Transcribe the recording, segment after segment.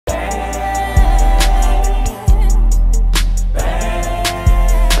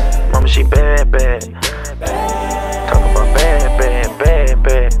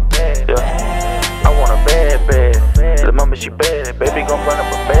mama, she bad. Baby gon' run up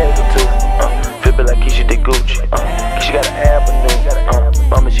a bag or two. Flip it like Keisha did Gucci. Keisha got an avenue.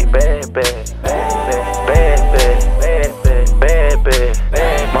 Mama, she bad, bad. Bad, bad, bad, bad,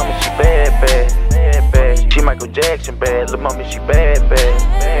 bad. Mama, she bad, bad, bad. She Michael Jackson bad. Lil' mama, she bad,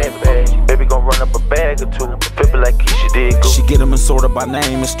 bad, bad. Baby gon' run up a bag or two. Flip it like Keisha did Gucci. She get them and sort by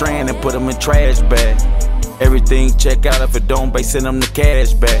name and strand and put them in trash bag. Everything check out, if it don't, they send them the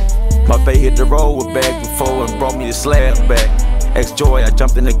cash back. My bae hit the road with bag before and brought me the slab back. Ex-Joy, I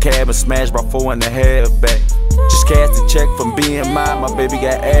jumped in the cab and smashed by 4.5 back. Just cashed a check from BMI, my baby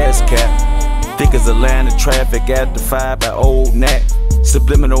got ass capped. Thick as Atlanta traffic at the 5 by Old Nat.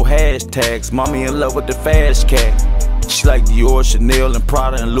 Subliminal hashtags, mommy in love with the fast cat. She like Dior, Chanel, and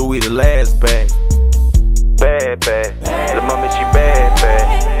Prada, and Louis the last bag. Bad, bad, the mommy she bad,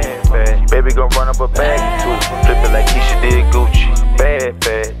 bad, bad. Baby gon' run up a bag too. Flip it like Keisha did Gucci. Bad,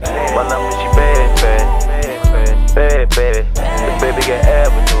 bad, my number she bad, bad, bad, bad. The baby got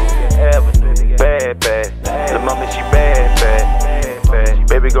avenue. Bad, bad, the mommy she bad, bad, bad.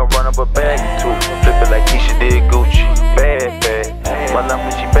 Baby gon' run up a bag too. Flip it like Keisha did Gucci. Bad, bad, my number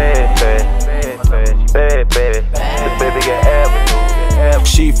she bad, bad, bad, bad. The baby got avenue.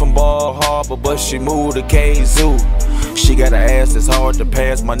 She from Ball Harbor, but she moved to K-Zoo. She got an ass that's hard to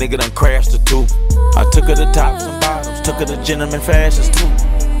pass, my nigga done crashed her too. I took her to tops and bottoms, took her to gentleman fashions too.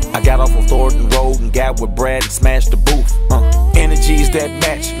 I got off on Thornton Road and got with Brad and smashed the booth. Energies that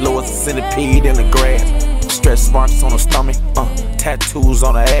match, low as a centipede in the grass. Stretch marks on her stomach, tattoos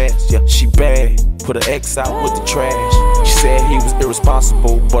on her ass. Yeah, she bad, put her ex out with the trash. She said he was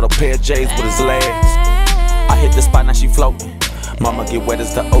irresponsible, but a pair of J's with his last. I hit the spot, now she floating. Mama get wet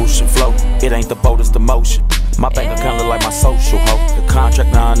as the ocean float. It ain't the boat, it's the motion. My bank account look like my social hoe. The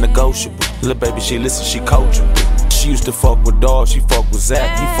contract non-negotiable. Little baby, she listen, she coaching. She used to fuck with dogs, she fuck with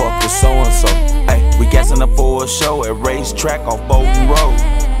Zap, he fuck with so-and-so. Ay, we gassing up for a show at racetrack on Bolton Road.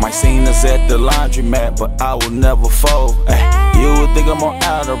 Might seen us at the laundromat, but I will never fold. Ay, you would think I'm on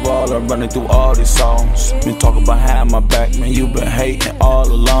Adderall, I'm running through all these songs. Been talking behind my back, man, you been hating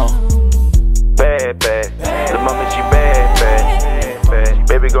all along. Bad, bad, the mama she bad, bad, bad.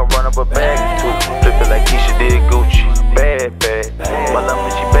 Baby gon' run up a bag too. Flip it like Keisha did Gucci. Bad, bad, my number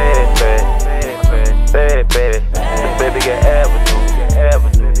she bad, bad, bad, bad. The baby got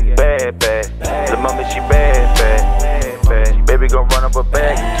avenue. Bad, bad, the mama she bad, bad, bad. Baby gon' run up a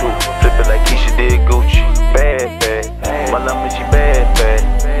bag too. Flip it like Keisha did Gucci. Bad, bad, my number she bad, bad,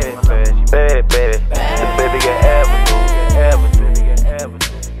 bad, bad. The baby got avenue.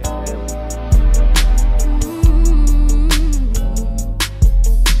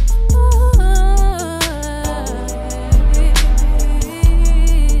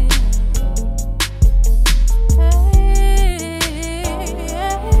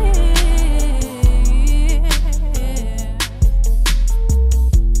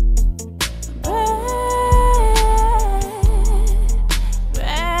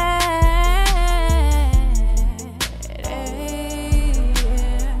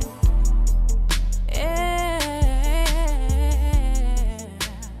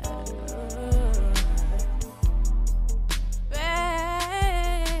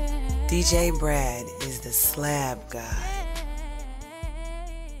 DJ Brad is the slab god.